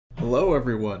Hello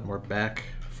everyone, we're back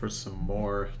for some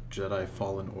more Jedi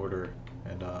Fallen Order,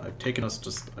 and I've taken us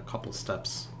just a couple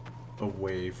steps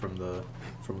away from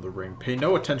the ring. Pay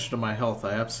no attention to my health,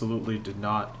 I absolutely did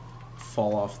not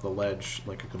fall off the ledge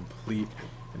like a complete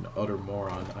and utter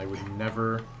moron. I would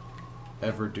never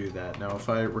ever do that. Now if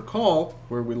I recall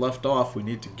where we left off, we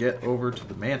need to get over to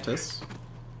the Mantis,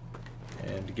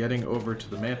 and getting over to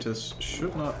the Mantis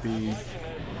should not be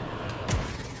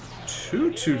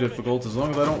too difficult as long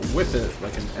as I don't whip it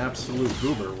like an absolute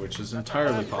goober, which is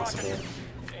entirely possible. Nice.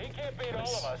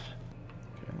 Okay,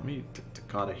 let me...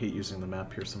 God, I hate using the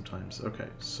map here sometimes. Okay,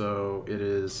 so it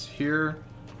is here,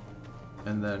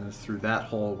 and then through that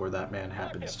hole where that man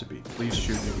happens to be. Please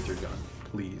shoot me with your gun.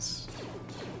 Please.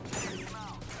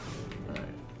 Alright,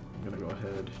 I'm gonna go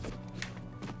ahead.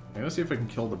 I'm gonna see if I can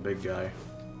kill the big guy.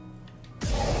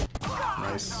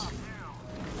 Nice.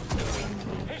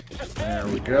 There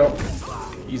we go.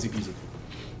 Easy peasy.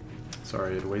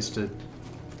 Sorry, it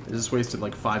just wasted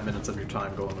like 5 minutes of your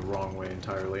time going the wrong way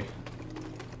entirely.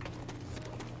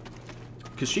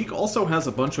 Kashyyyk also has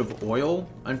a bunch of oil,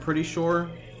 I'm pretty sure.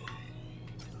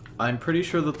 I'm pretty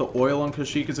sure that the oil on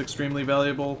Kashyyyk is extremely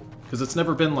valuable, because it's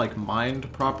never been, like,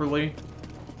 mined properly.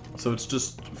 So it's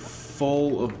just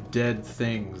full of dead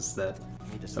things that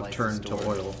have turned to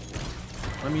oil.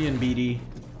 Let me in, BD.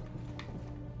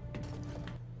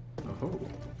 Oh.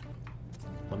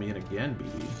 Let me in again,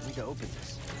 BD. I need to open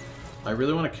this. I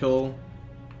really want to kill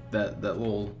that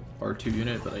little R2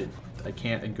 unit, but I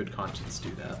can't in good conscience do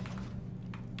that.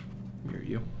 Mirror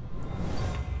you.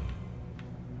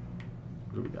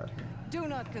 What do we got here? Do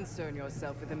not concern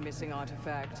yourself with a missing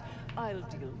artifact. I'll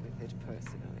deal with it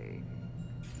personally.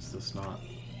 Is this not?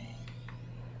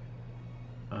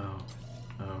 Oh.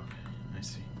 Oh, okay. I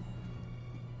see.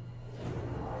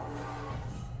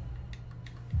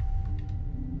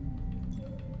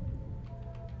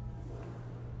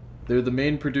 They're the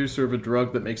main producer of a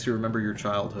drug that makes you remember your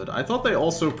childhood. I thought they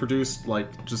also produced,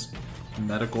 like, just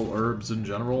medical herbs in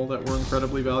general that were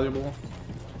incredibly valuable.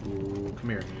 Ooh, come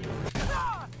here.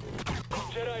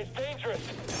 Jedi's dangerous.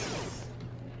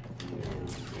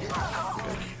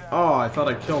 Okay. Oh, I thought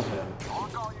I killed him.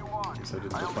 I guess I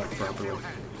didn't deflect properly.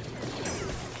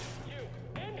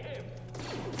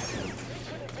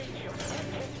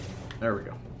 There we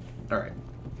go. Alright.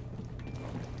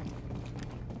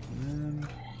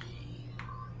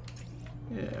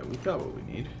 Yeah, we've got what we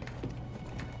need.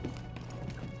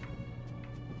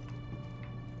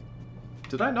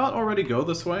 Did I not already go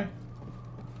this way?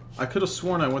 I could have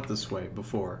sworn I went this way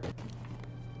before.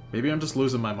 Maybe I'm just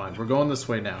losing my mind. We're going this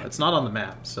way now. It's not on the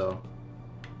map, so...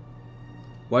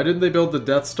 Why didn't they build the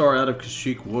Death Star out of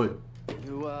Kashyyyk wood?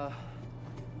 You,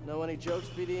 know any jokes,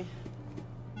 BD?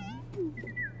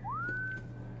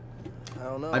 I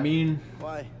don't know. I mean...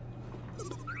 Why?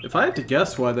 If I had to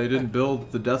guess why they didn't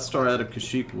build the Death Star out of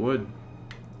Kashyyyk wood,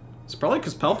 it's probably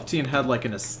because Palpatine had, like,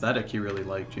 an aesthetic he really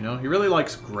liked, you know? He really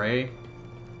likes gray.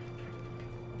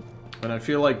 And I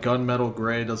feel like gunmetal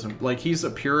gray doesn't... Like, he's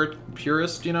a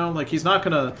purist, you know? Like, he's not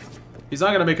gonna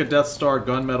make a Death Star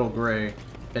gunmetal gray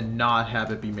and not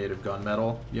have it be made of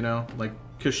gunmetal, you know? Like,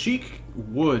 Kashyyyk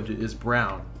wood is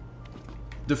brown.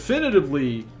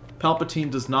 Definitively, Palpatine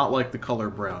does not like the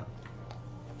color brown.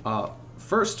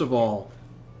 First of all,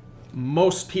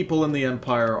 most people in the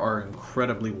Empire are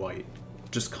incredibly white.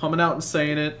 Just coming out and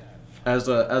saying it, as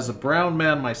a brown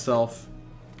man myself,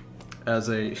 as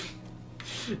a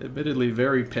admittedly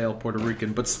very pale Puerto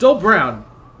Rican, but still brown,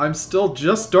 I'm still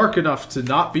just dark enough to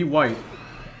not be white.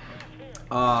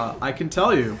 I can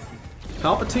tell you,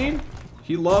 Palpatine,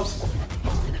 he loves...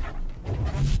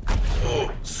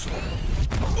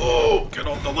 Oh, get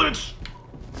off the ledge!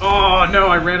 Oh no,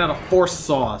 I ran out of horse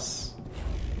sauce.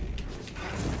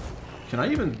 Can I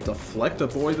even deflect a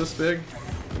boy this big?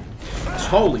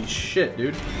 Holy shit,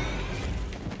 dude.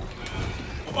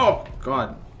 Oh,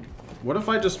 God. What if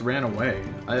I just ran away?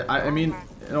 I mean,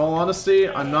 in all honesty,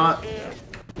 I'm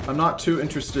not too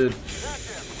interested.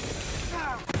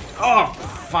 Oh,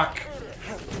 fuck.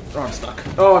 Oh, I'm stuck.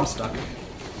 Oh, I'm stuck.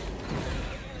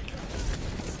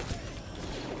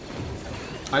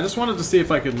 I just wanted to see if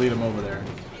I could lead him over there.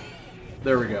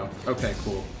 There we go. Okay,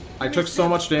 cool. I took so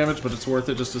much damage, but it's worth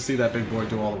it just to see that big boy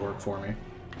do all the work for me.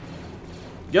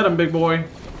 Get him, big boy.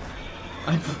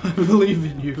 I believe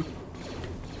in you.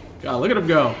 God, look at him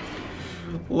go.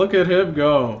 Look at him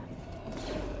go.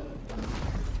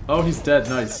 Oh, he's dead.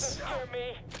 Nice.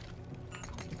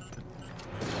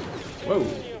 Whoa.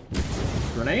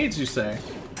 Grenades, you say?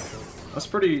 That's a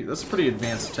pretty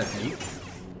advanced technique.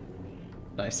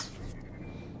 Nice.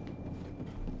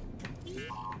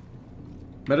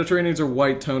 Mediterraneans are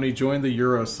white, Tony. Join the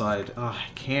Euro side. Ugh, I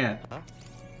can't. Huh?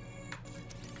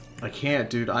 I can't,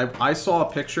 dude. I saw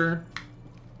a picture.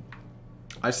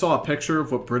 I saw a picture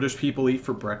of what British people eat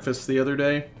for breakfast the other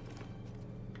day.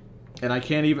 And I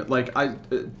can't even, like, I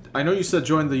know you said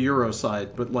join the Euro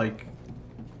side, but, like,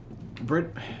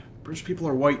 British people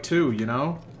are white too, you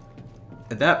know?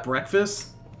 And that breakfast,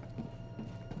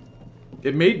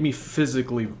 it made me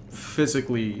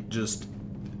physically just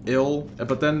ill.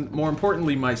 But then, more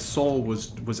importantly, my soul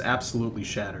was absolutely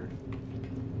shattered.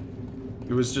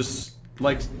 It was just,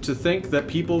 like, to think that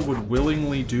people would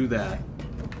willingly do that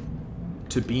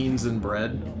to beans and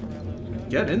bread.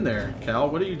 Get in there, Cal.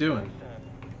 What are you doing?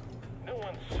 No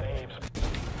one saves.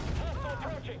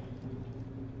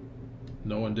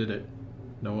 No one did it.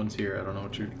 No one's here. I don't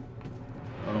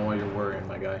know why you're worrying,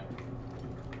 my guy.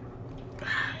 I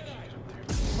can't get up there.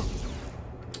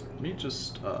 Let me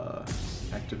just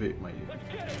activate my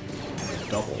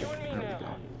double. There we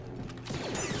go.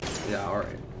 Yeah,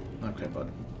 alright. Okay,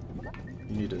 bud.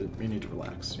 You need to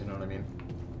relax, you know what I mean?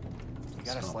 You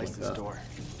gotta Stop slice like this that. door.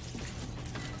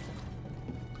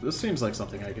 This seems like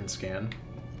something I can scan.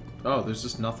 Oh, there's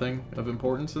just nothing of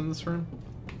importance in this room?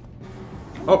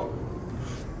 Oh!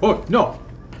 Oh, no!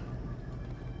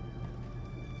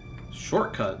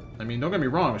 Shortcut. I mean, don't get me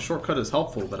wrong, a shortcut is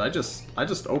helpful, but I just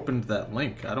opened that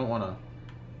link. I don't wanna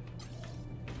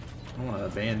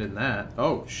abandon that.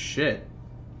 Oh, shit.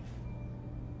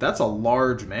 That's a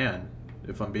large man,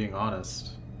 if I'm being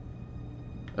honest.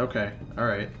 Okay,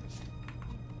 alright.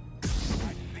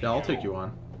 Yeah, I'll take you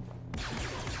on.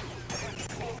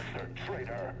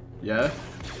 Yeah?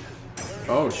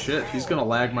 Oh shit, he's gonna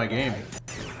lag my game.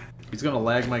 He's gonna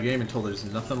lag my game until there's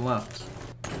nothing left.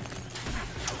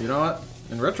 You know what?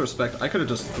 In retrospect, I could have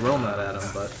just thrown that at him,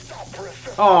 but...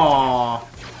 Aww!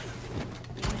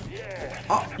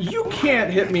 Oh, you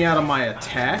can't hit me out of my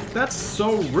attack! That's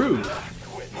so rude!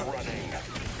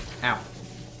 Ow.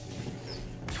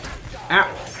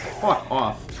 Ow! Fuck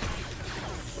off.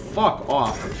 Fuck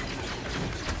off.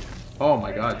 Oh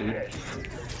my god, dude.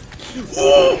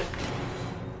 Oh!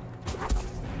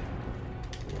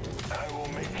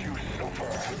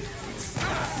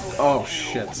 Oh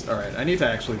shit. Alright, I need to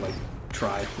actually like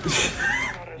try.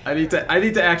 I need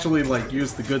to actually like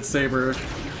use the good saber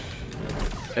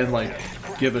and like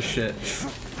give a shit.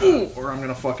 Or I'm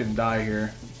gonna fucking die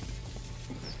here.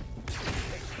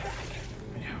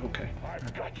 Yeah, okay.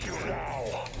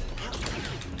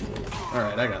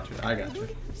 Alright, I got you.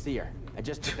 See her. I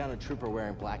just took down a trooper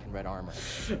wearing black and red armor.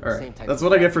 Alright, that's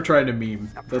what I get for trying to meme.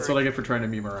 That's what I get for trying to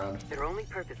meme around. Their only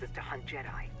purpose is to hunt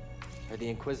Jedi. Are the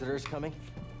Inquisitors coming?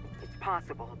 It's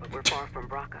possible, but we're far from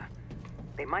Braca.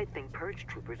 They might think purge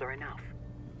troopers are enough.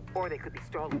 Or they could be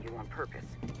stalling you on purpose.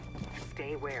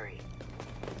 Stay wary.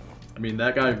 I mean,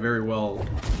 that guy very well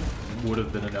would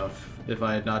have been enough if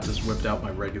I had not just whipped out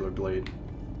my regular blade.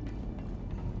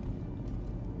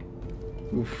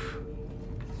 Oof.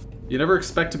 You never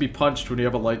expect to be punched when you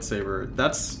have a lightsaber.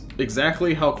 That's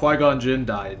exactly how Qui-Gon Jinn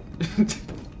died.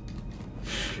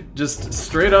 Just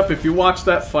straight up, if you watch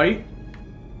that fight,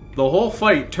 the whole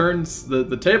fight turns,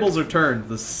 the tables are turned.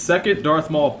 The second Darth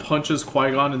Maul punches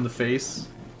Qui-Gon in the face,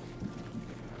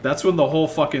 that's when the whole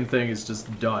fucking thing is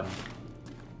just done.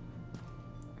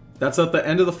 That's at the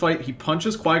end of the fight, he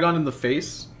punches Qui-Gon in the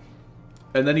face,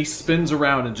 and then he spins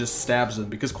around and just stabs him,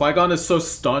 because Qui-Gon is so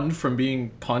stunned from being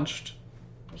punched,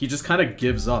 he just kind of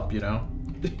gives up, you know?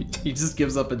 He just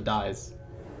gives up and dies.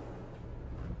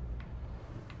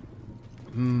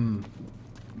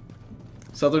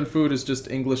 Southern food is just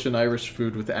English and Irish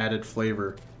food with added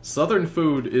flavor. Southern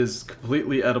food is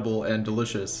completely edible and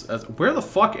delicious. Where the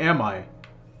fuck am I?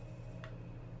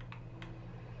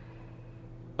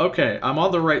 Okay, I'm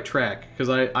on the right track, because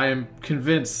I am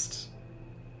convinced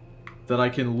that I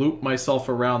can loop myself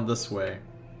around this way.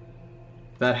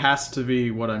 That has to be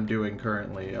what I'm doing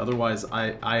currently. Otherwise,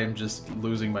 I am just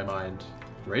losing my mind.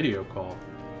 Radio call.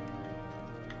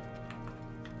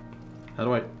 How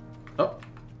do I... Oh.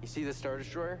 You see the Star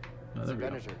Destroyer? Oh, It's there a we go.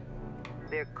 Venator.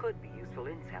 There could be useful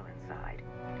intel inside.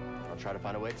 I'll try to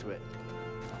find a way to it.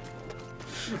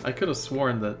 I could have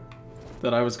sworn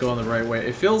that I was going the right way.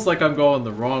 It feels like I'm going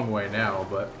the wrong way now,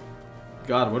 but...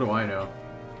 God, what do I know?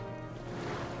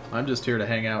 I'm just here to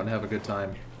hang out and have a good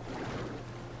time.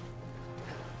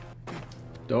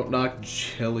 Don't knock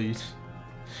jelly.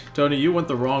 Tony, you went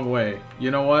the wrong way.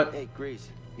 You know what? Hey, Grease,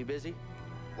 you busy?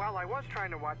 Well, I was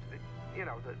trying to watch the, you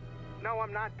know, the... No,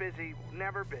 I'm not busy.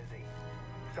 Never busy.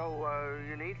 So,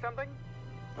 you need something?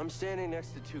 I'm standing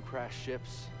next to two crashed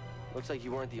ships. Looks like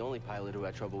you weren't the only pilot who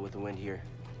had trouble with the wind here.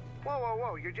 Whoa, whoa,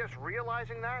 whoa. You're just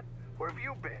realizing that? Where have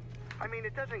you been? I mean,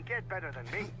 it doesn't get better than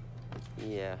me.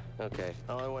 Yeah, okay.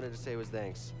 All I wanted to say was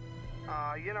thanks.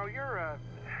 You know, you're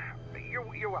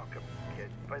welcome, kid.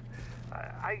 But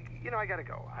I gotta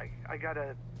go. I got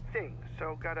a thing,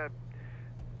 so gotta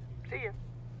see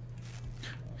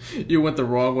you. You went the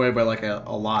wrong way by like a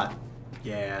lot.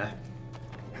 Yeah.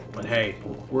 But hey,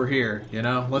 we're here, you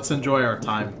know? Let's enjoy our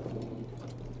time.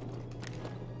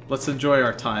 Let's enjoy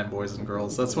our time, boys and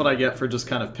girls. That's what I get for just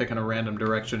kind of picking a random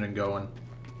direction and going.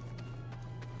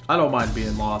 I don't mind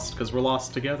being lost, because we're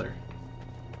lost together.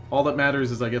 All that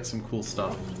matters is I get some cool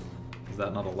stuff. Is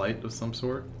that not a light of some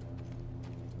sort?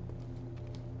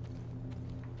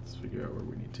 Let's figure out where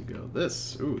we need to go.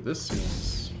 This, ooh,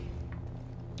 this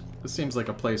seems like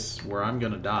a place where I'm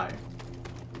gonna die.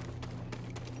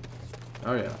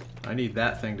 Oh yeah, I need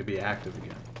that thing to be active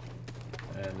again.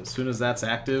 And as soon as that's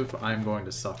active, I'm going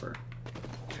to suffer.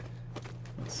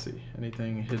 Let's see,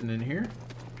 anything hidden in here?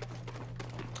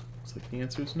 Looks like the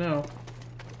answer is no.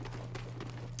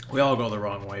 We all go the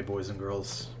wrong way, boys and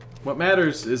girls. What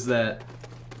matters is that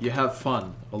you have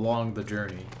fun along the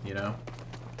journey, you know?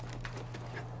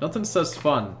 Nothing says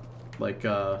fun like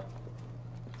going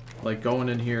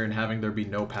in here and having there be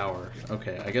no power.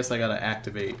 Okay, I guess I gotta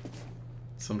activate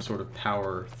some sort of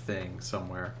power thing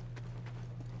somewhere.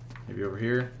 Maybe over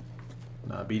here?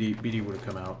 Nah, BD would have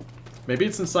come out. Maybe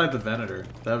it's inside the Venator.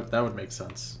 That would make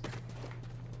sense.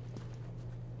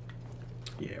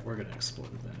 Yeah, we're gonna explore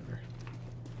the Venator.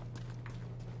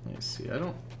 Let me see. I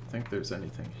don't think there's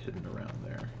anything hidden around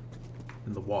there.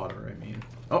 In the water, I mean.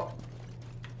 Oh!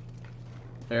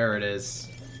 There it is.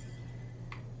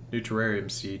 New terrarium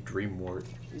seed, Dreamwort.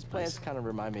 These plants kind of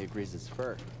remind me of Grease's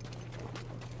fur.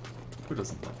 Who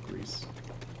doesn't love Grease?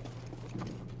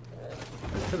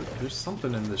 There's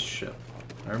something in this ship.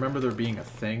 I remember there being a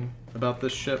thing about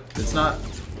this ship. It's not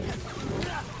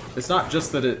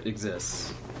just that it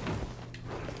exists.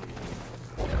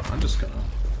 Yeah, I'm just gonna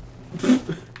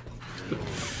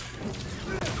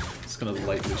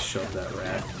lightly shove that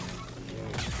rat.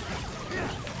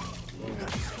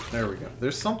 There we go.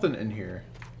 There's something in here.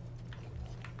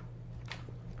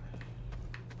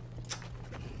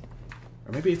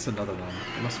 Or maybe it's another one.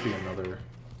 It must be another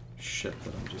ship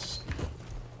that I'm just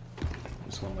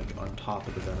one like on top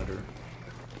of the Venator.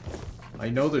 I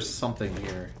know there's something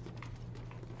here.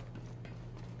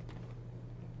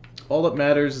 All that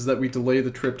matters is that we delay the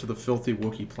trip to the filthy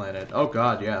Wookiee planet. Oh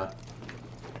god, yeah.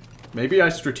 Maybe I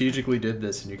strategically did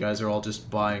this and you guys are all just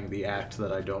buying the act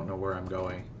that I don't know where I'm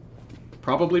going.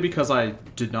 Probably because I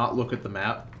did not look at the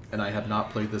map and I have not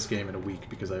played this game in a week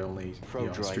because I only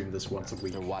streamed this once a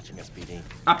week. They're watching us, BD.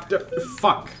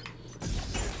 Fuck!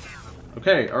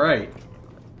 Okay, alright.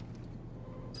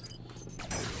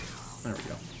 There we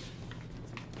go.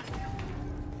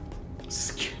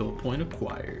 Skill point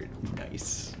acquired.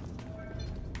 Nice.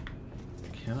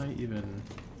 Can I even...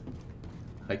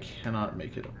 I cannot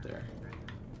make it up there.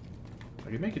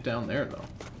 I can make it down there, though.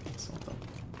 That's something.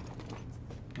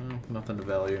 Oh, nothing to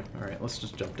value. Alright, let's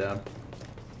just jump down.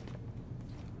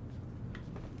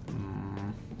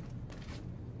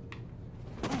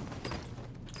 I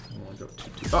don't want to go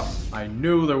too... Oh! I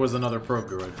knew there was another probe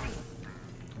droid.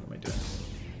 What am I doing?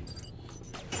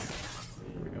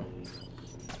 Here we go.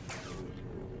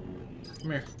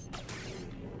 Come here.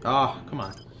 Ah, come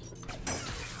on.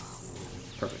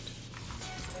 Perfect.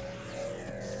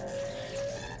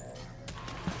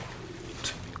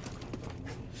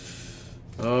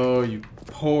 Oh, you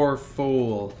poor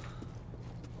fool.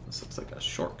 This looks like a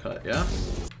shortcut, yeah?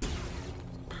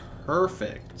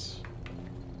 Perfect.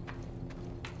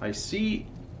 I see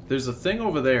there's a thing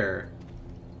over there.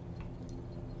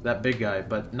 That big guy,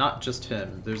 but not just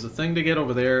him. There's a thing to get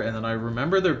over there, and then I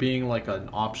remember there being like an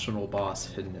optional boss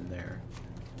hidden in there.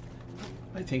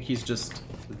 I think he's just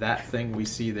that thing we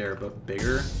see there, but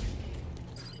bigger.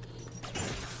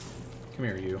 Come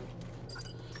here, you.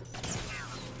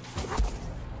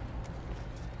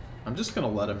 I'm just gonna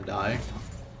let him die.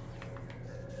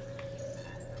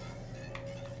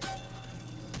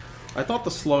 I thought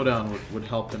the slowdown would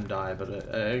help him die,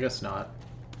 but I guess not.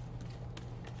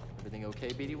 Everything okay,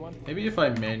 BD1? Maybe if I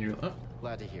manually... Oh,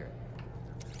 Glad to hear it.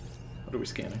 what are we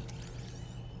scanning?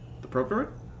 The probe droid?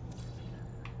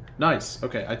 Nice.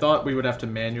 Okay, I thought we would have to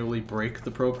manually break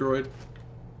the probe droid.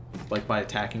 Like by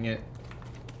attacking it.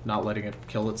 Not letting it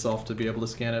kill itself to be able to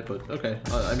scan it, but okay.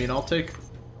 I mean, I'll take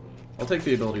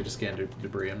the ability to scan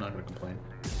debris. I'm not going to complain.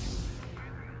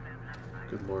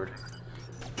 Good lord.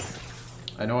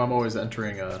 I know I'm always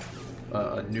entering a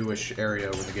newish area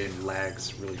where the game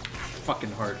lags really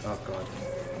fucking hard. Oh god.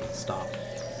 Stop.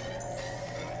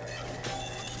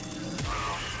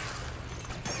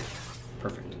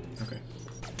 Perfect. Okay.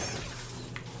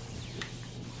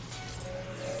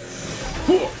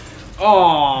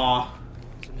 Aww.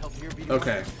 Some help here, BD?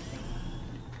 Okay.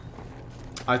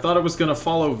 I thought it was gonna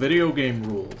follow video game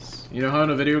rules. You know how in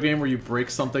a video game where you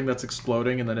break something that's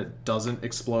exploding and then it doesn't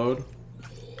explode?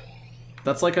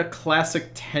 That's like a classic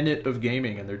tenet of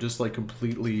gaming, and they're just like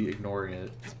completely ignoring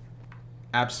it.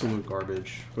 Absolute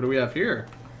garbage. What do we have here?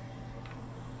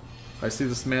 I see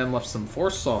this man left some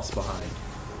force sauce behind.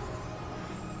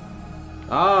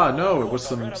 Ah, no, it was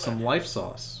some life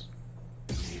sauce.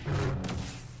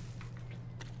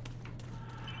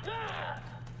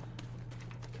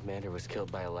 Commander was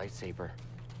killed by a lightsaber.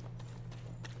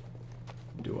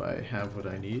 Do I have what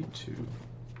I need to?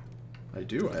 I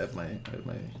do. I have my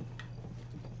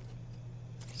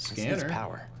scanner. This needs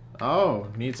power. Oh,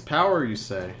 needs power, you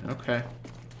say? Okay.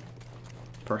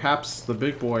 Perhaps the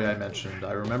big boy I mentioned.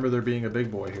 I remember there being a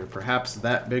big boy here. Perhaps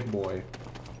that big boy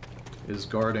is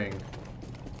guarding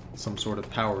some sort of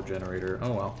power generator.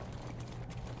 Oh well.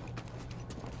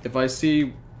 If I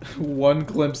see one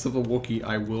glimpse of a Wookiee,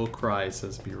 I will cry,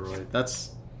 says B-Roy. That's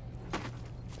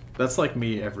like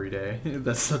me every day.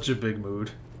 That's such a big mood.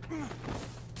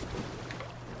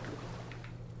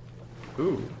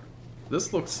 Ooh.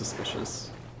 This looks suspicious.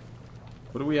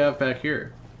 What do we have back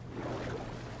here?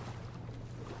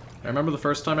 I remember the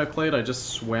first time I played, I just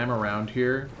swam around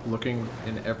here, looking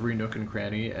in every nook and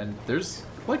cranny, and there's,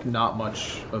 like, not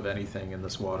much of anything in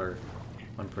this water.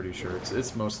 I'm pretty sure.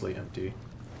 It's mostly empty.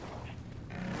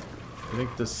 I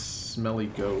think this smelly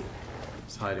goat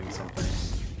is hiding something.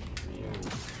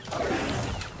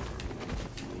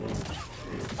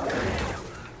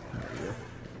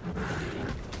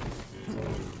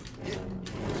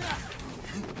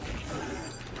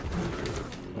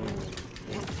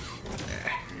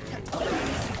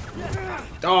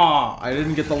 Aw, I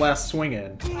didn't get the last swing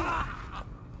in.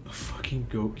 The fucking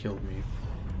goat killed me.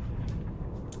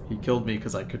 He killed me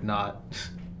because I could not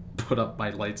put up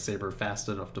my lightsaber fast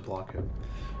enough to block him.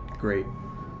 Great.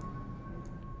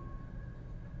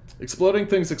 Exploding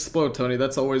things explode, Tony.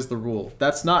 That's always the rule.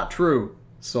 That's not true,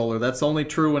 Solar. That's only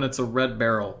true when it's a red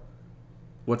barrel.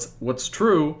 What's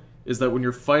true is that when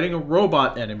you're fighting a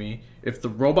robot enemy, if the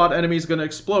robot enemy is going to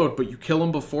explode, but you kill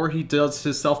him before he does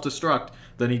his self-destruct,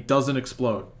 then he doesn't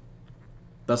explode.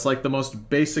 That's like the most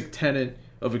basic tenet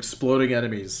of exploding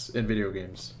enemies in video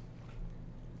games.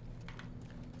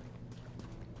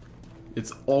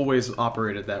 It's always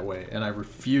operated that way, and I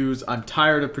refuse. I'm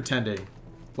tired of pretending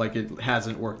like it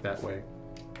hasn't worked that way.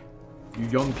 You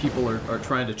young people are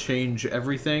trying to change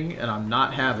everything, and I'm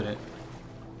not having it.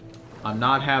 I'm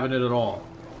not having it at all.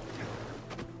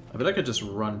 I bet I could just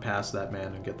run past that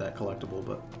man and get that collectible,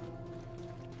 but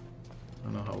I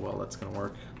don't know how well that's gonna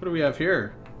work. What do we have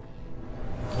here?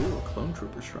 Ooh, a clone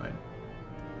trooper shrine.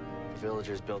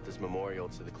 Villagers built this memorial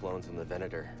to the clones in the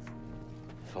Venator.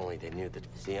 If only they knew that.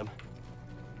 See him?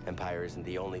 Empire isn't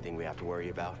the only thing we have to worry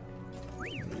about. What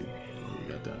do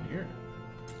we got down here?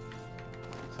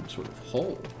 Some sort of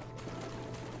hole.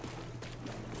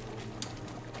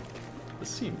 This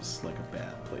seems like a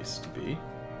bad place to be.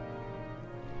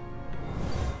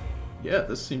 Yeah,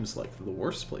 this seems like the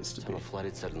worst place to be. Tunnel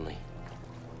flooded suddenly.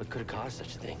 What could have caused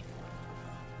such a thing?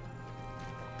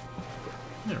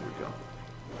 There we go.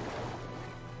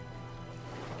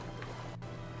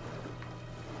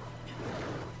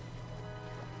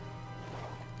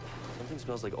 Something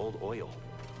smells like old oil.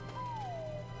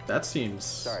 That seems...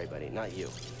 Sorry, buddy, not you.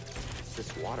 It's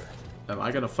just water. Am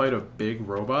I gonna fight a big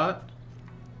robot?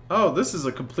 Oh, this is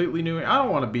a completely new... I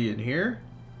don't want to be in here.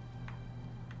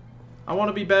 I want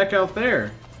to be back out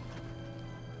there.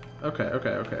 Okay.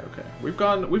 We've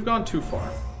gone too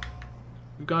far.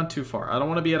 We've gone too far. I don't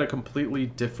want to be at a completely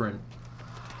different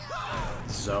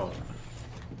zone.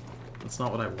 That's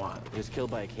not what I want. He was killed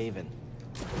by a cave-in.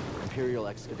 Imperial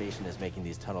excavation is making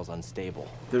these tunnels unstable.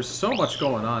 There's so much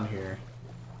going on here.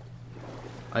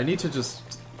 I need to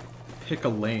just pick a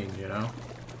lane, you know?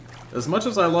 As much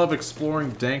as I love exploring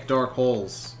dank, dark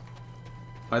holes,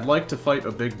 I'd like to fight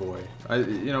a big boy.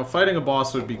 You know, fighting a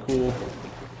boss would be cool.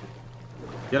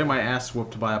 Getting my ass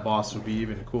whooped by a boss would be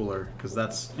even cooler, because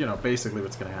that's, you know, basically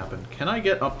what's going to happen. Can I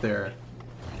get up there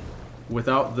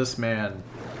without this man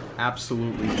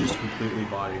absolutely just completely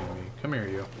bodying me? Come here,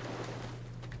 you.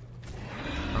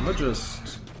 I'm gonna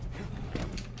just...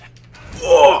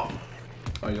 Oh,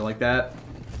 you like that?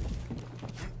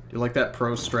 You like that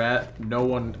pro strat? No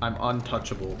one... I'm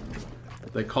untouchable.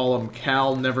 They call him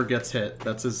Cal Never Gets Hit.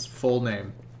 That's his full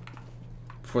name.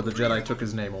 Before the Jedi took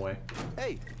his name away.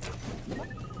 Hey!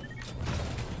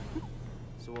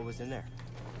 So what was in there?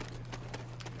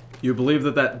 You believe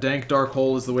that that dank dark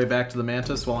hole is the way back to the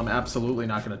Mantis? Well, I'm absolutely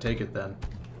not going to take it then.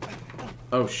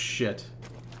 Oh, shit.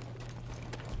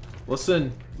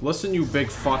 Listen. Listen, you big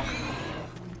fuck.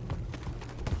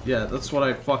 Yeah, that's what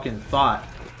I fucking thought.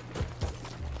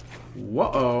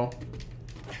 Whoa.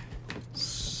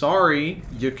 Sorry,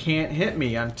 you can't hit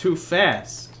me. I'm too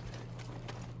fast.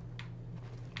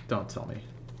 Don't tell me.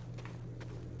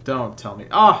 Don't tell me.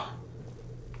 Ah!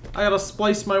 I gotta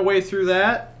splice my way through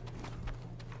that?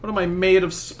 What am I, made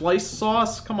of splice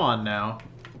sauce? Come on now.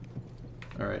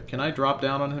 Alright, can I drop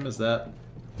down on him? Is that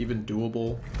even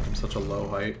doable from such a low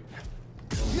height?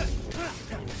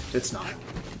 It's not.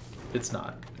 It's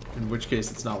not. In which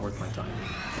case, it's not worth my time.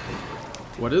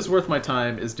 What is worth my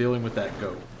time is dealing with that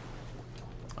goat.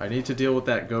 I need to deal with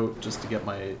that goat just to get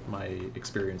my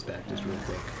experience back just real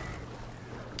quick.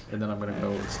 And then I'm gonna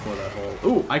go explore that hole.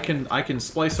 Ooh, I can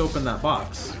splice open that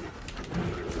box.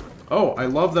 Oh, I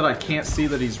love that I can't see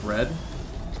that he's red.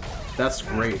 That's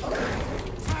great.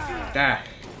 Ah.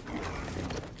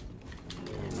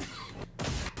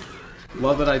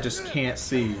 Love that I just can't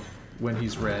see when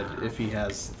he's red if he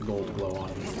has the gold glow on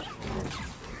him.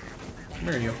 Come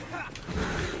here, you.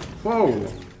 Whoa!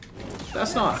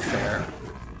 That's not fair.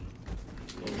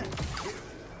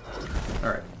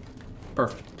 Alright.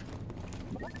 Perfect.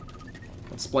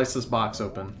 Let's splice this box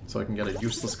open so I can get a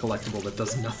useless collectible that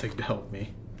does nothing to help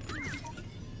me.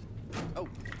 Oh,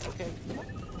 okay.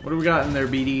 What do we got in there,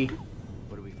 BD?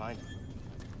 What do we find?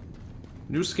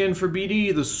 New skin for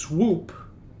BD, the Swoop.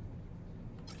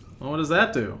 Well, what does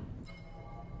that do?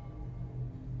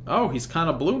 Oh, he's kind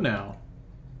of blue now.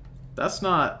 That's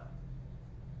not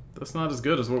as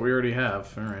good as what we already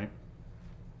have. All right.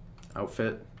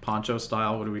 Outfit, poncho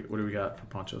style. What do we got for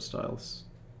poncho styles?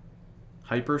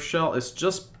 Hyper shell. It's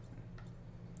just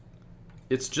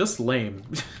lame.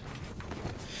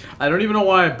 I don't even know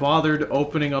why I bothered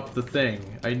opening up the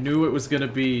thing. I knew it was gonna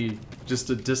be just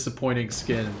a disappointing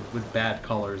skin with bad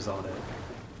colors on it.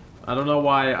 I don't know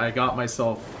why I got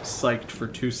myself psyched for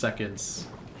 2 seconds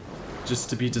just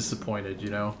to be disappointed,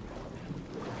 you know?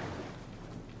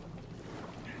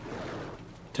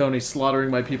 Tony slaughtering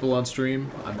my people on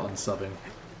stream. I'm unsubbing.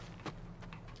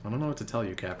 I don't know what to tell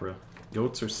you, Capra.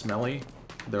 Goats are smelly.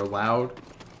 They're loud.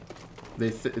 They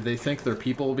think they're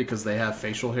people because they have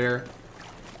facial hair.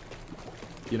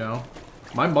 You know?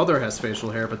 My mother has facial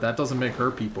hair, but that doesn't make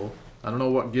her people. I don't know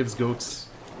what gives goats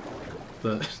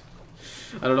the...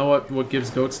 I don't know what gives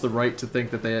goats the right to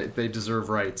think that they deserve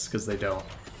rights, because they don't.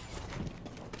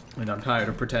 And I'm tired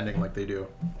of pretending like they do.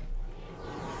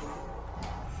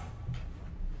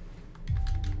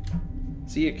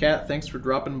 See ya, cat. Thanks for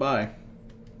dropping by.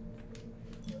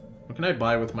 What can I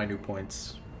buy with my new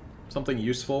points? Something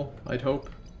useful, I'd hope.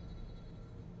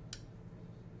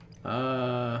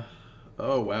 Oh,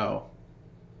 wow.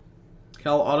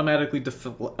 Cal automatically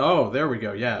oh, there we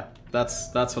go, yeah.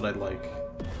 That's what I'd like.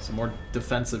 Some more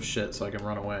defensive shit so I can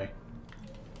run away.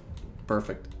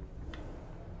 Perfect.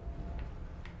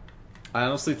 I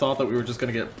honestly thought that we were just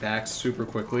gonna get back super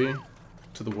quickly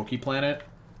to the Wookiee planet.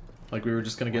 Like, we were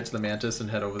just gonna get to the Mantis and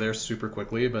head over there super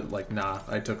quickly, but, like, nah.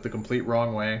 I took the complete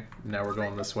wrong way. Now we're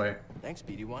going this way. Thanks,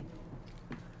 BD1.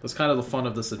 That's kind of the fun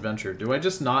of this adventure. Do I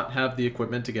just not have the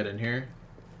equipment to get in here?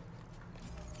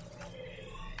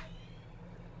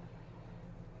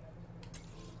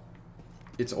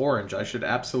 It's orange. I should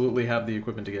absolutely have the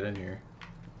equipment to get in here.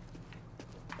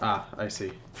 Ah, I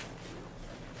see.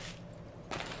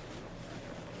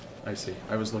 I see.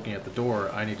 I was looking at the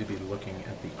door. I need to be looking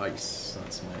at the ice.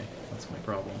 That's my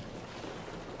problem.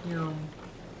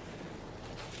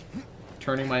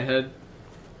 Turning my head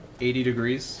 80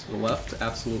 degrees to the left?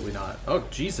 Absolutely not. Oh,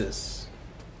 Jesus.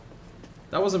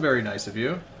 That wasn't very nice of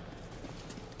you.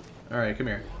 Alright, come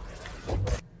here.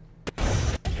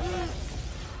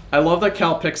 I love that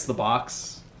Cal picks the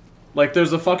box. Like,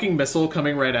 there's a fucking missile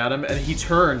coming right at him, and he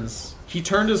turns. He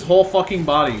turned his whole fucking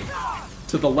body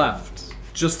to the left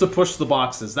just to push the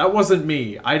boxes. That wasn't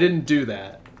me. I didn't do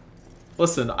that.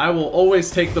 Listen, I will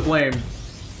always take the blame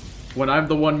when I'm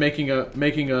the one making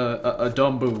a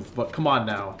dumb move, but come on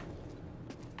now.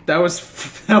 That was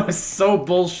so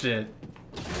bullshit.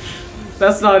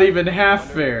 That's not even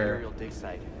half fair. Imperial dig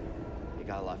site. It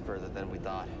got a lot further than we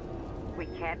thought. We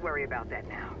can't worry about that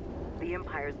now. The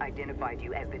Empire's identified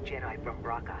you as the Jedi from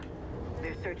Braca.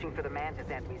 They're searching for the Mantis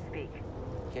as we speak.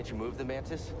 Can't you move the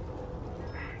Mantis?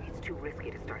 It's too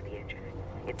risky to start the engine.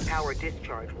 Its power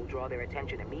discharge will draw their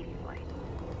attention immediately.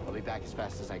 I'll be back as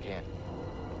fast as I can.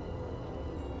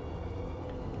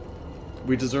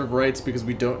 We deserve rights because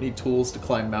we don't need tools to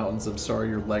climb mountains. I'm sorry,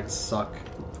 your legs suck.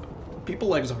 People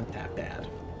legs aren't that bad.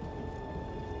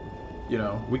 You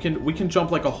know, we can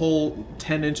jump like a whole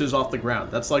 10 inches off the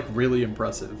ground. That's like really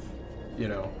impressive, you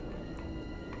know.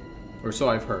 Or so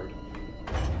I've heard.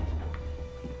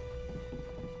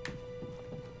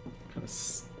 Kind of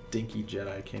stinky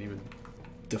Jedi can't even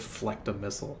deflect a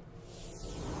missile.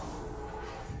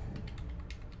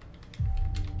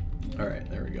 Alright,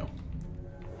 there we go.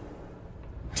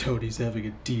 Tony's having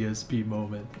a DSP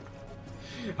moment.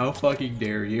 How fucking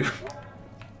dare you?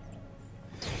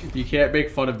 You can't make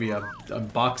fun of me. I'm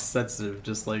box sensitive,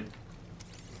 just like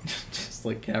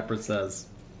Capra says.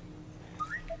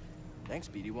 Thanks,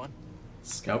 BD1.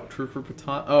 Scout Trooper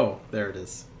baton. Oh, there it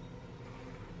is.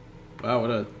 Wow,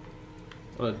 what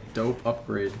a dope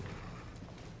upgrade.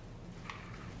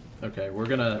 Okay,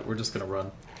 we're just gonna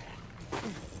run.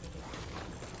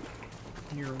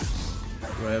 Do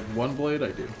I have one blade?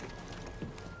 I do.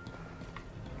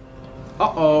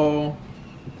 Uh-oh.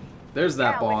 There's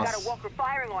that boss. We've got a walker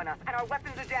firing on us, and our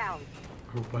weapons are down.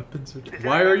 Our weapons are down.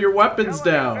 Why are your weapons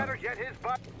down?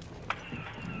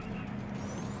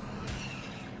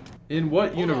 In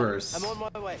what universe? I'm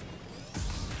on my way.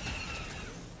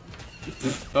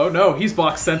 Oh no, he's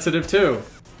box sensitive too.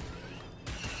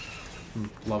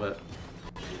 Love it.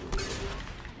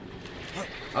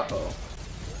 Uh-oh.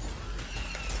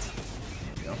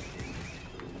 Yeah.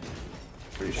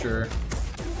 Pretty sure.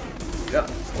 Yep.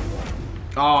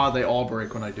 Ah, they all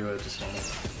break when I do it, just on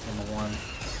the one.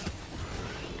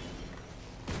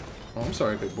 Oh, I'm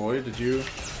sorry, big boy. Did you...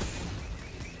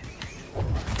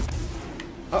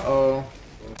 Uh-oh. Oh,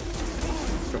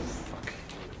 fuck.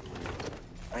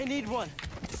 I need one.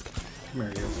 Come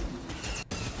here, you.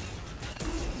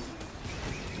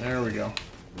 There we go.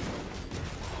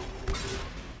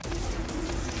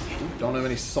 Ooh, don't have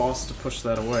any sauce to push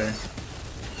that away.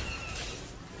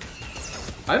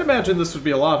 I'd imagine this would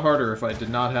be a lot harder if I did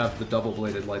not have the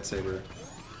double-bladed lightsaber.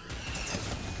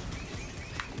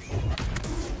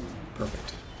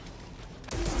 Perfect.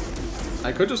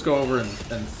 I could just go over and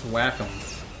thwack him.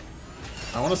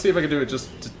 I want to see if I can do it just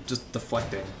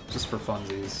deflecting, just for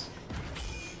funsies.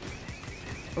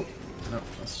 Oh, no,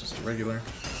 that's just a regular.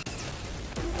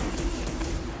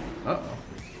 Uh-oh.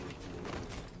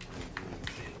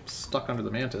 Stuck under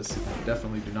the mantis. I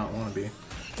definitely do not want to be.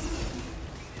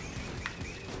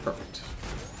 Perfect.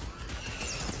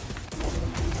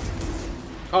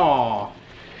 Aww.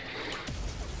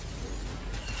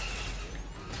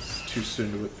 It's too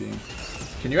soon to it being.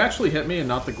 Can you actually hit me and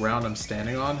not the ground I'm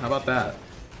standing on? How about that?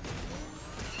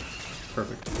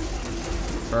 Perfect.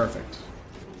 Perfect.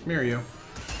 Come here, you.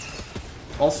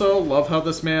 Also, love how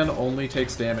this man only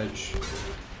takes damage,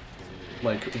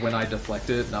 like, when I deflect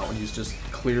it, not when he's just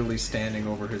clearly standing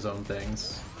over his own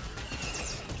things.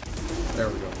 There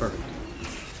we go. Perfect.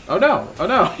 Oh no! Oh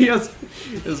no! He has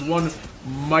one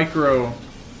micro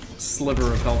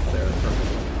sliver of health there.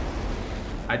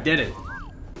 Perfect. I did it.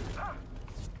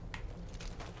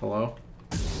 Hello?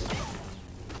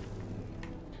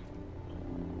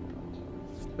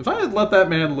 If I had let that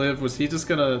man live, was he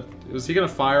gonna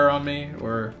fire on me,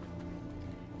 or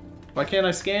why can't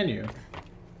I scan you?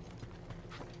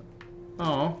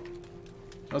 Oh,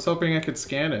 I was hoping I could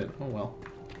scan it. Oh well.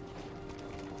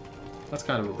 That's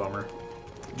kind of a bummer.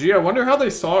 Gee, I wonder how they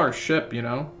saw our ship, you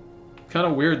know? Kind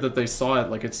of weird that they saw it,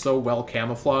 like it's so well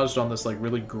camouflaged on this like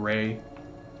really gray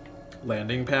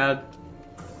landing pad.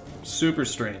 Super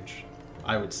strange,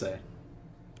 I would say.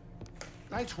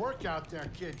 Nice work out there,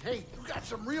 kid. Hey, you got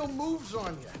some real moves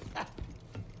on you.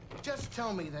 Just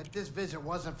tell me that this visit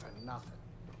wasn't for nothing.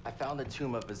 I found the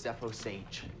tomb of a Zeppo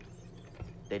sage.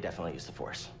 They definitely used the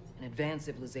Force. An advanced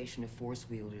civilization of Force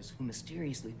wielders who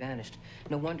mysteriously vanished.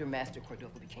 No wonder Master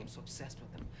Cordova became so obsessed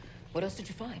with them. What else did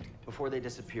you find? Before they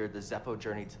disappeared, the Zeppo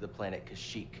journeyed to the planet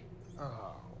Kashyyyk.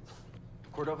 Oh.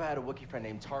 Cordova had a Wookiee friend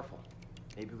named Tarful.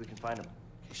 Maybe we can find him.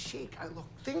 Kashyyyk, look,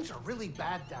 things are really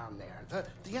bad down there.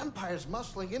 The Empire's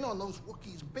muscling in on those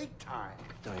Wookiees big time.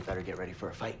 Then we better get ready for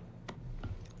a fight.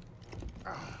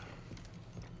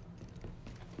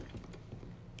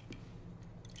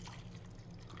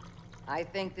 I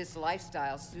think this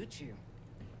lifestyle suits you.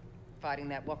 Fighting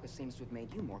that walker seems to have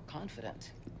made you more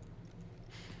confident.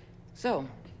 So,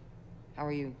 how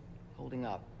are you holding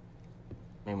up?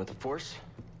 I mean, with the Force?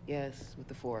 Yes, with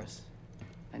the Force.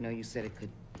 I know you said it could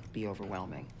be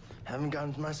overwhelming. Haven't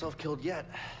gotten myself killed yet.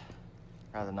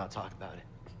 Rather not talk about it.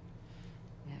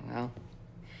 Yeah, well,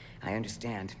 I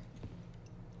understand.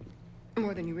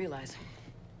 More than you realize.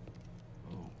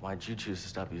 Why'd you choose to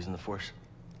stop using the Force?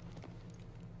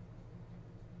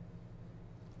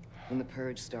 When the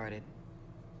Purge started,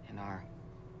 and our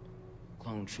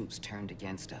clone troops turned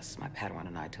against us, my Padawan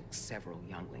and I took several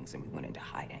younglings and we went into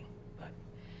hiding. But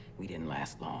we didn't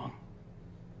last long.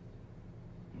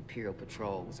 Imperial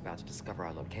Patrol was about to discover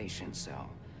our location, so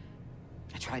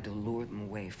I tried to lure them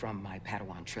away from my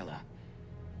Padawan Trilla.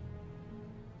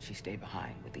 She stayed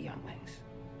behind with the younglings.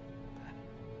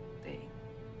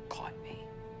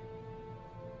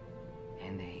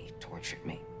 tortured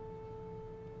me.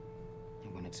 They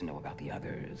wanted to know about the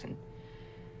others and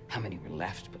how many were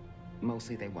left, but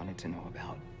mostly they wanted to know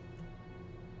about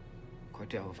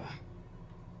Cordova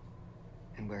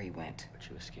and where he went. But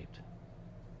you escaped.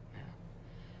 Yeah.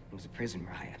 It was a prison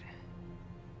riot.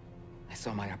 I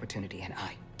saw my opportunity and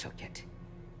I took it.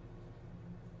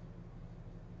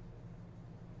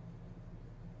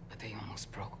 But they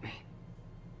almost broke me.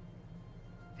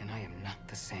 And I am not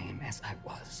the same as I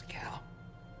was, Cal.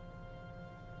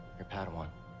 Your Padawan.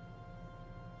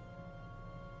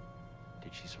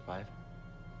 Did she survive?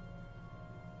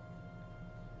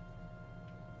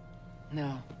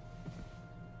 No.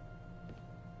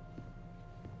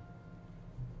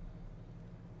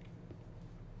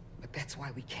 But that's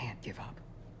why we can't give up.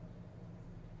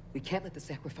 We can't let the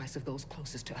sacrifice of those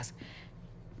closest to us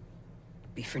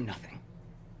be for nothing.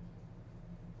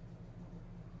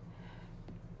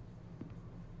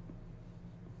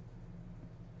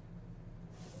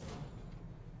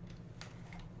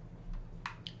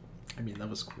 I mean, that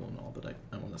was cool and all, but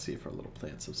I want to see if our little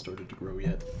plants have started to grow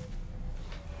yet.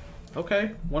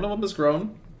 Okay, one of them is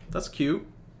grown. That's cute.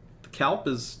 The kelp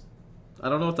is... I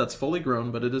don't know if that's fully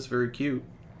grown, but it is very cute.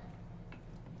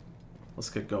 Let's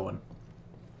get going.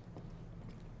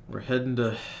 We're heading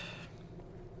to...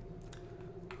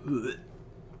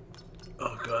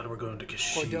 Oh god, we're going to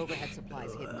Kashyyyk. Cordova had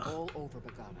supplies hidden all over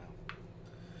Bogano.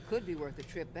 Could be worth a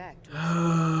trip back to...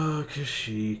 Oh,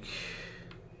 Kashyyyk.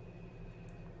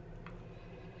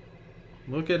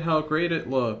 Look at how great it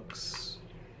looks.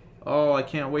 Oh, I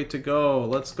can't wait to go.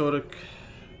 Let's go to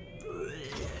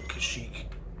Kashyyyk.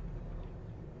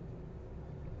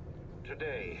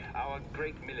 Today, our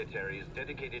great military is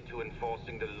dedicated to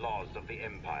enforcing the laws of the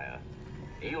Empire,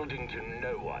 yielding to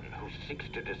no one who seeks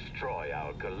to destroy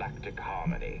our galactic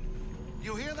harmony.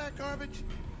 You hear that garbage?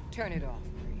 Turn it off,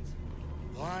 please.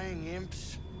 Lying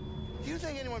imps. Do you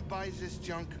think anyone buys this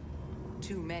junk?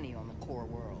 Too many on the core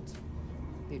worlds.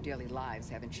 Their daily lives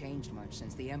haven't changed much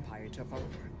since the Empire took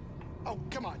over. Oh,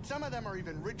 come on. Some of them are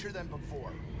even richer than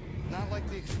before. Not like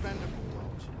the expendable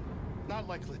worlds. Not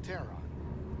like Laterra.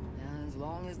 As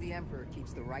long as the Emperor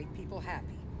keeps the right people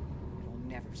happy, it'll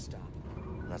never stop.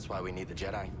 That's why we need the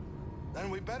Jedi. Then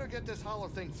we better get this hollow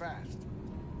thing fast.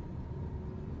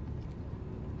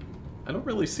 I don't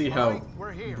really see how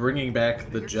bringing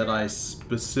back the Jedi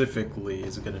specifically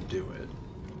is going to do it.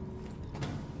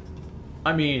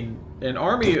 I mean, an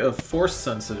army of Force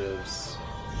sensitives...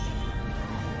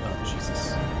 Oh,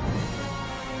 Jesus.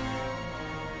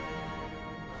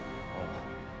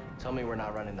 Tell me we're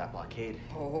not running that blockade.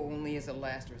 Oh, only as a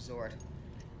last resort.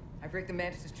 I've rigged the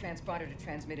Mantis' transponder to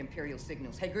transmit Imperial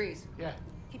signals. Hey, Grease. Yeah.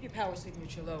 Keep your power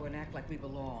signature low and act like we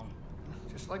belong.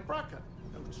 Just like Braca.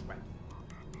 No sweat.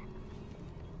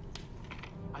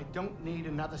 I don't need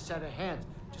another set of hands.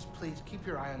 Just please keep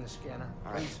your eye on the scanner.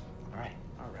 All right. Please. All right.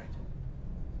 All right.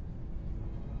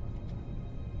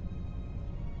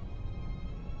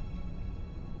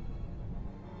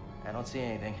 I don't see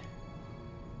anything.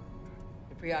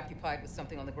 You're preoccupied with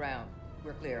something on the ground.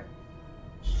 We're clear.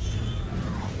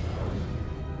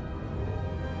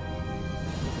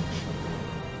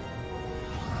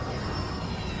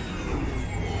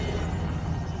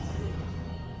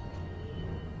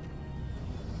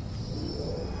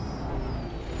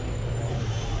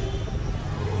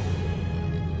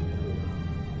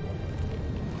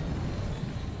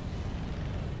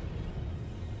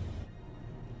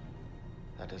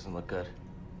 That doesn't look good.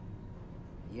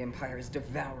 The Empire is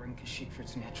devouring Kashyyyk for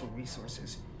its natural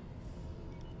resources.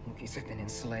 Wookies have been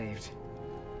enslaved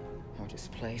or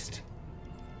displaced.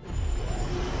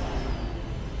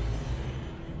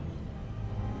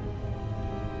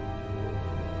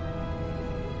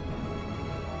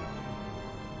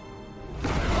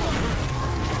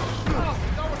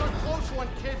 That was a close one,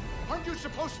 kid. Aren't you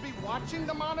supposed to be watching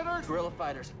the monitors? Guerrilla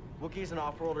fighters, Wookiees and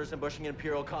off-worlders ambushing an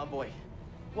Imperial convoy.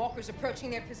 Walkers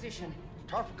approaching their position.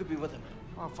 Tarful could be with him.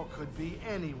 Awful could be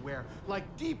anywhere. Like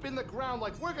deep in the ground,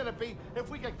 like we're gonna be if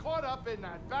we get caught up in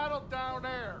that battle down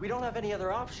there. We don't have any other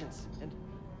options, and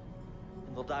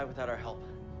they'll die without our help.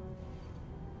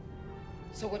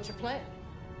 So what's your plan?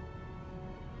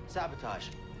 Sabotage.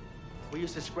 We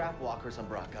used to scrap walkers on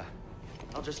Braca.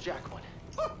 I'll just jack one.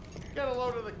 Get a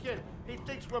load of the kid. He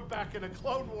thinks we're back in the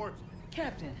Clone Wars.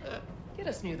 Captain, get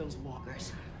us near those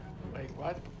walkers. Wait,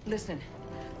 what? Listen,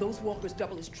 those walkers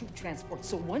double as troop transport,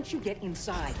 so once you get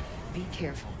inside, be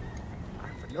careful.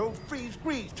 I'm for no freeze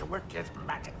grease to work his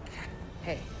magic.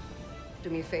 Hey, do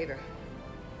me a favor.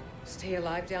 Stay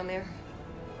alive down there.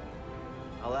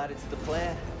 I'll add it to the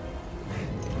plan.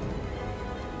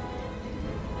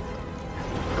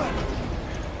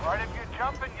 All right, if you're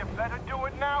jumping, You better do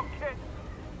it now, kid.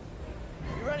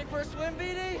 You ready for a swim,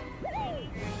 BD?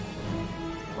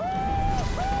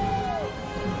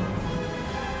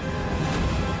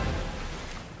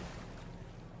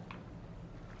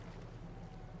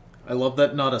 I love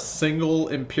that not a single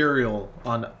Imperial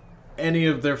on any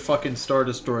of their fucking Star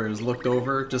Destroyers looked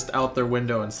over just out their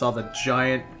window and saw the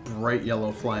giant, bright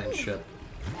yellow flying ship.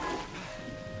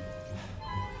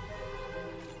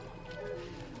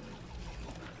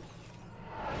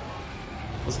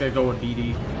 Let's gotta go with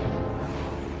BD.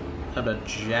 How to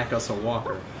jack us a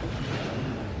walker.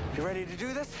 You ready to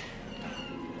do this?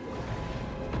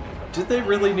 Did they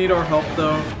really need our help,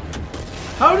 though?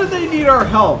 How did they need our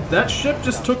help? That ship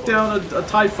just took down a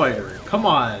TIE fighter. Come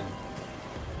on.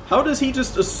 How does he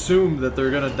just assume that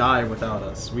they're gonna die without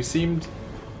us? We seemed...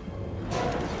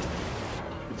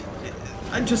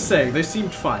 I'm just saying, they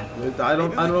seemed fine. I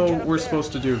don't know what we're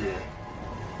supposed to do here.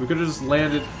 We could have just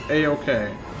landed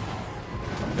A-okay.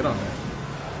 Get on there.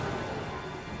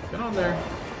 Get on there.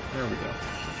 There we go.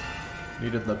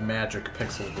 Needed the magic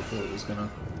pixel before it was gonna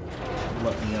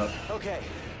let me up. Okay.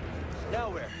 Now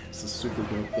where? This is super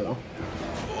dope, though.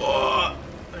 Oh,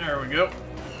 there we go.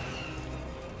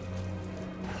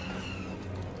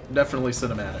 Definitely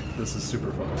cinematic. This is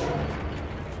super fun.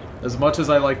 As much as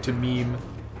I like to meme,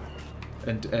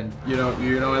 and you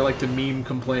know I like to meme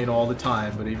complain all the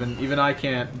time, but even I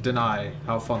can't deny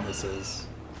how fun this is.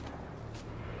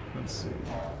 Let's see.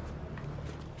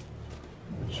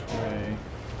 Which way?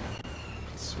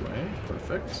 This way.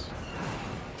 Perfect.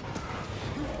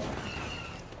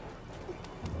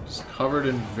 Just covered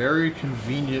in very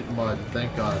convenient mud,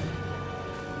 thank God.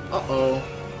 Uh-oh.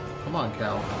 Come on,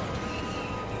 Cal.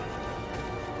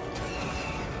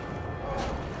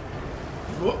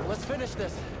 Let's finish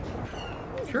this.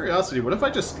 Curiosity, what if I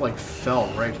just, like, fell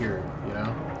right here, you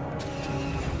know?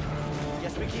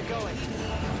 Guess we keep going.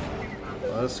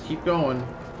 Let's keep going.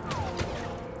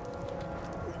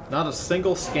 Not a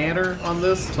single scanner on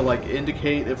this to, like,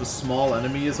 indicate if a small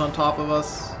enemy is on top of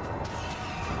us.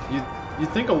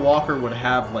 You'd think a walker would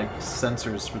have, like,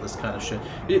 sensors for this kind of shit.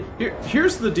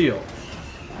 Here's the deal.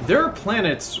 There are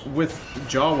planets with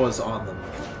Jawas on them.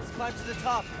 Let's climb to the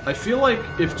top. I feel like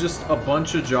if just a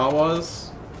bunch of Jawas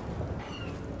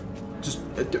just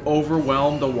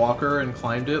overwhelmed a walker and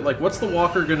climbed it, like, what's the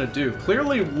walker gonna do?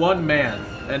 Clearly one man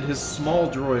and his small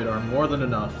droid are more than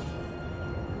enough.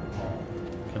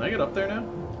 Can I get up there now?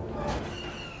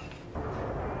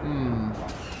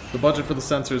 The budget for the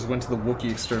sensors went to the Wookiee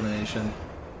extermination.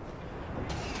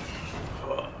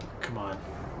 Oh, come on.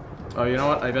 Oh, you know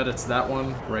what? I bet it's that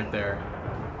one right there.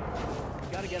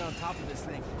 Gotta get on top of this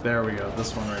thing. There we go.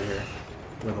 This one right here.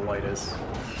 Where the light is.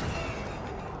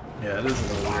 Yeah, it is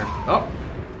a little weird. Oh!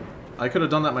 I could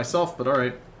have done that myself, but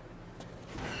alright.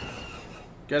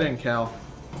 Get in, Cal.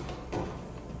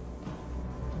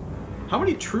 How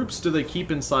many troops do they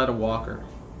keep inside a walker?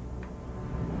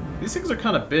 These things are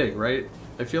kind of big, right?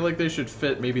 I feel like they should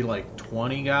fit maybe like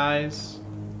 20 guys.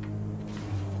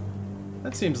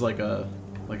 That seems like a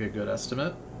good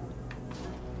estimate.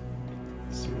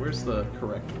 Let's see, where's the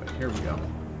correct way? Here we go.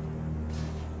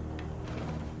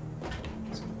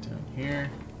 Let's get down here.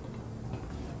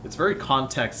 It's very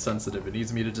context sensitive. It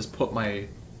needs me to just put my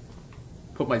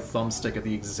thumbstick at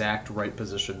the exact right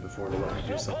position before to let me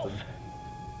do something.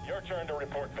 Your turn to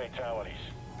report fatalities.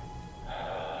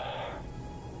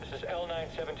 This is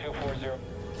L97240.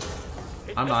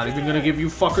 I'm not even gonna give you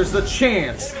fuckers the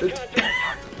chance!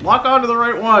 Lock onto the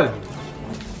right one!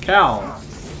 Cal.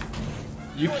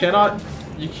 You cannot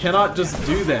just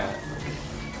do that.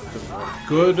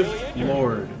 Good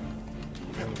lord.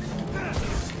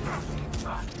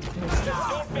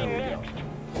 There we go.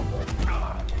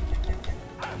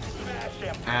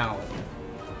 Ow.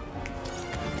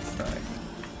 Alright.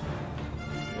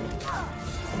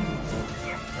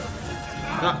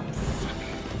 Ah, fuck.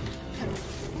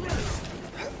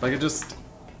 If I could just...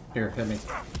 Here, hit me.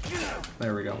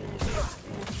 There we go.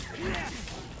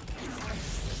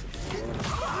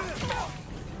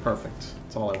 Perfect.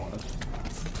 That's all I wanted.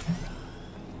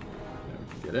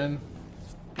 Get in.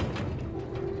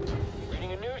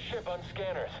 Reading a new ship on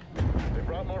scanners. They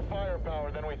brought more firepower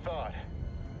than we thought.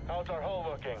 How's our hull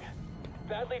looking?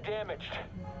 Badly damaged.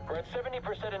 We're at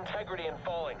 70% integrity and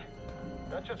falling.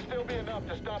 That should still be enough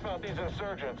to stop out these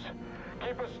insurgents.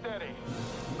 Keep us steady.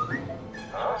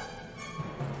 Huh?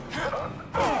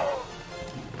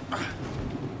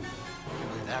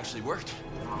 It actually worked.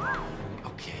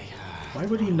 Okay. Why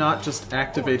would he not just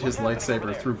activate his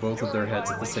lightsaber through both of their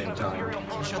heads at the same time?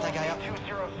 Can you shut that guy up?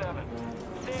 207.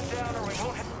 Stand down or we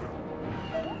won't...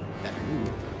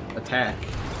 Ooh, attack.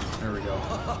 There we go.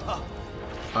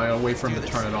 I gotta wait for him to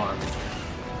turn it on.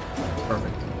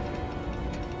 Perfect.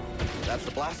 That's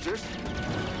the blasters.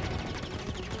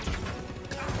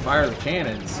 Fire the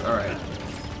cannons. Alright.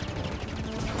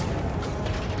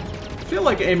 I feel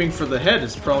like aiming for the head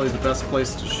is probably the best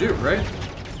place to shoot, right?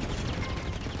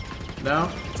 No?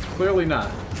 Clearly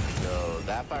not. So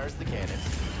that fires the cannons.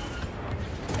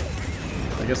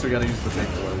 I guess we gotta use the big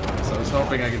boy ones. I was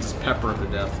hoping I could just pepper him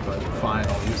to death, but fine,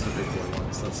 I'll use the big boy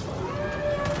ones. That's fine.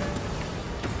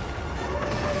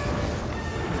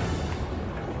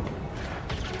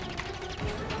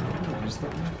 Use the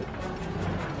weapon.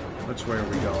 Which way are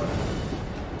we going?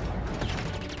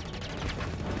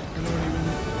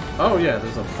 Oh yeah,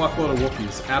 there's a fuckload of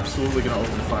Wookies. Absolutely gonna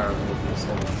open fire on the Wookies.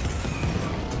 Hold on.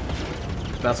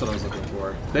 That's what I was looking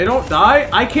for. They don't die?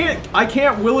 I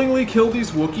can't willingly kill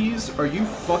these Wookiees? Are you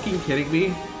fucking kidding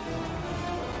me?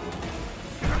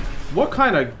 What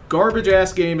kind of garbage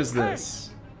ass game is this?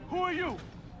 Hey, who are you?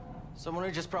 Someone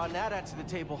who just brought an AT-AT to the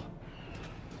table.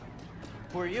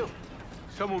 Who are you?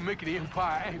 Someone making the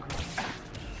Empire angry.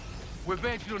 We're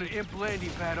advancing on an imp landing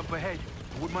pad up ahead.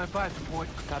 With my fire support.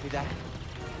 Copy that.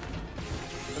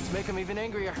 Let's make them even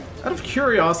angrier. Out of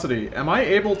curiosity, am I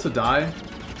able to die?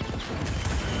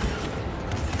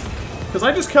 Because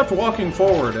I just kept walking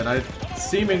forward and I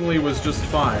seemingly was just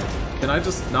fine. Can I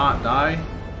just not die?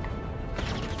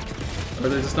 Or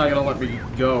they're just not gonna let me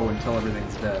go until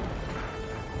everything's dead?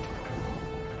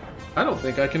 I don't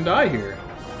think I can die here.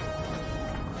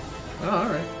 Oh,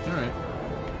 alright, alright.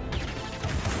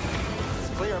 Let's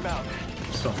clear them out.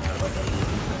 I'm so mad about that thing.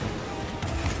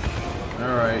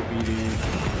 Alright, BD.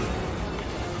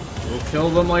 We'll kill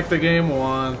them like the game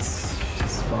wants.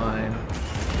 It's fine.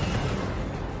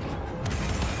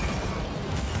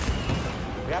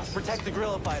 We have to protect the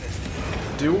guerrilla fighters.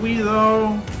 Do we,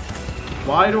 though?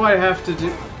 Why do I have to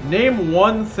do... Name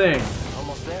one thing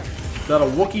Almost there. that a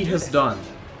Wookiee has done.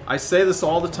 I say this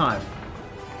all the time.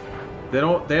 They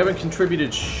haven't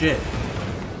contributed shit.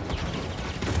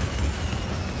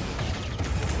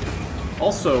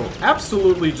 Also,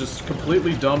 absolutely just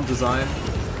completely dumb design.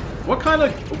 What kind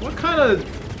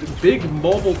of big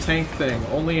mobile tank thing?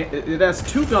 Only it has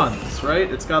two guns,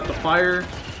 right? It's got the fire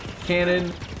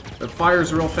cannon that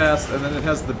fires real fast, and then it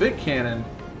has the big cannon.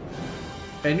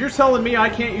 And you're telling me I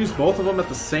can't use both of them at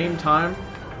the same time?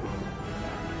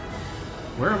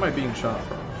 Where am I being shot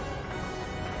from?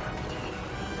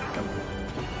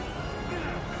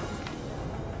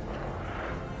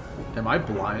 Am I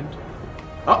blind?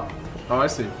 Oh! Oh, I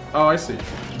see. Oh, I see.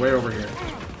 Way over here.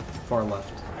 Far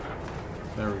left.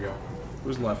 There we go.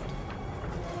 Who's left?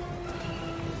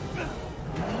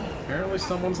 Apparently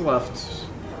someone's left.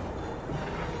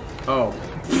 Oh.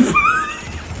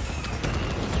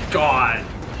 God!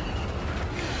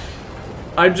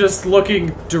 I'm just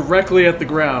looking directly at the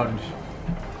ground.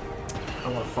 I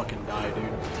wanna fucking die,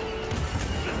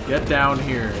 dude. Get down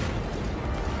here.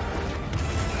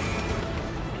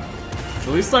 At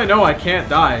least I know I can't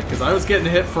die, because I was getting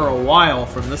hit for a while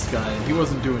from this guy, and he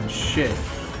wasn't doing shit.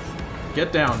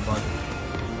 Get down, bud.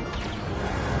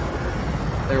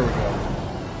 There we go.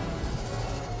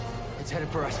 It's headed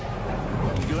for us.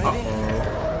 Can you do anything?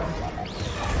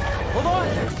 Hold on!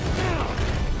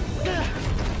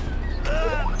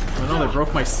 Oh no, they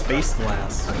broke my space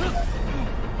glass.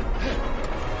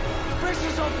 Brace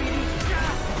yourself, BD!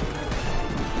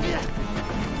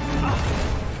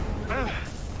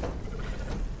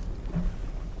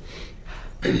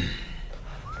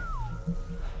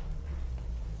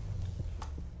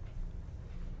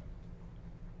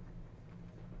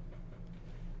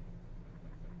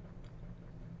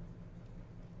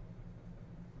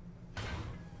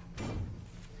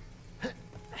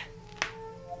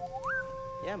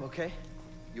 Yeah, I'm okay.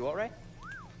 You all right?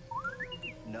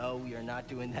 No, you're not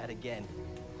doing that again.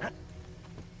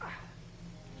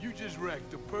 You just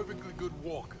wrecked a perfectly good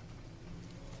walker.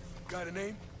 Got a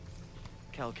name?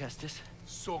 Cal Kestis,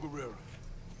 Gerrera.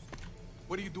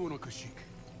 What are you doing on Kashyyyk?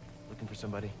 looking for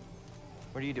somebody.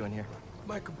 What are you doing here?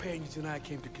 My companions and I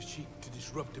came to Kashyyyk to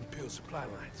disrupt Imperial supply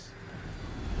lines.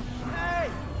 Hey!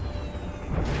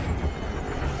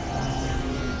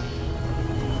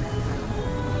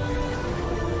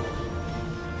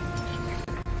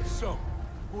 So,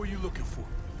 who are you looking for?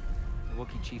 A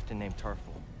Wookiee chieftain named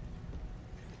Tarful.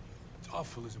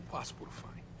 Tarful is impossible to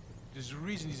find. There's a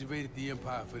reason he's evaded the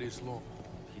Empire for this long.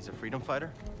 He's a freedom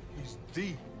fighter? He's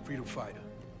the freedom fighter.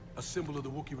 A symbol of the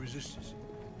Wookiee resistance.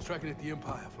 Striking at the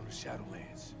Empire from the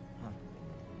Shadowlands. Huh.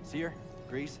 Seer,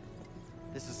 Grease,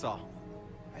 this is Saul.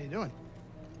 How you doing?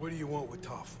 What do you want with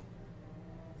Tarful?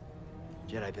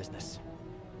 Jedi business.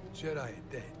 Jedi are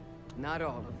dead. Not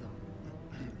all of them.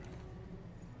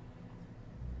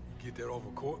 Get that off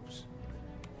a corpse?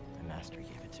 My master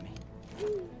gave it to me.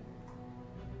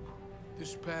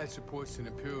 This pad supports an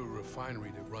Imperial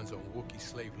refinery that runs on Wookiee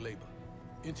slave labor.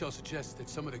 Intel suggests that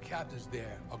some of the captains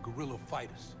there are guerrilla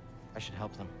fighters. I should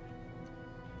help them.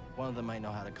 One of them might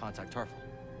know how to contact Tarful.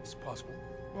 It's possible.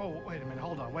 Whoa, wait a minute,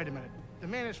 hold on, wait a minute. The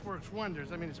Mantis works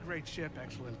wonders. I mean, it's a great ship,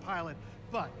 excellent pilot,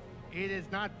 but it is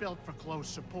not built for close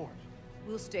support.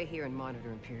 We'll stay here and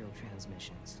monitor Imperial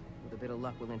transmissions. With a bit of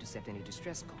luck, we'll intercept any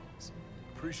distress calls.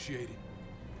 Appreciate it.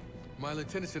 My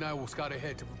lieutenants and I will scout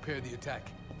ahead to prepare the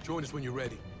attack. Join us when you're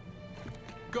ready.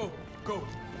 Go! Go!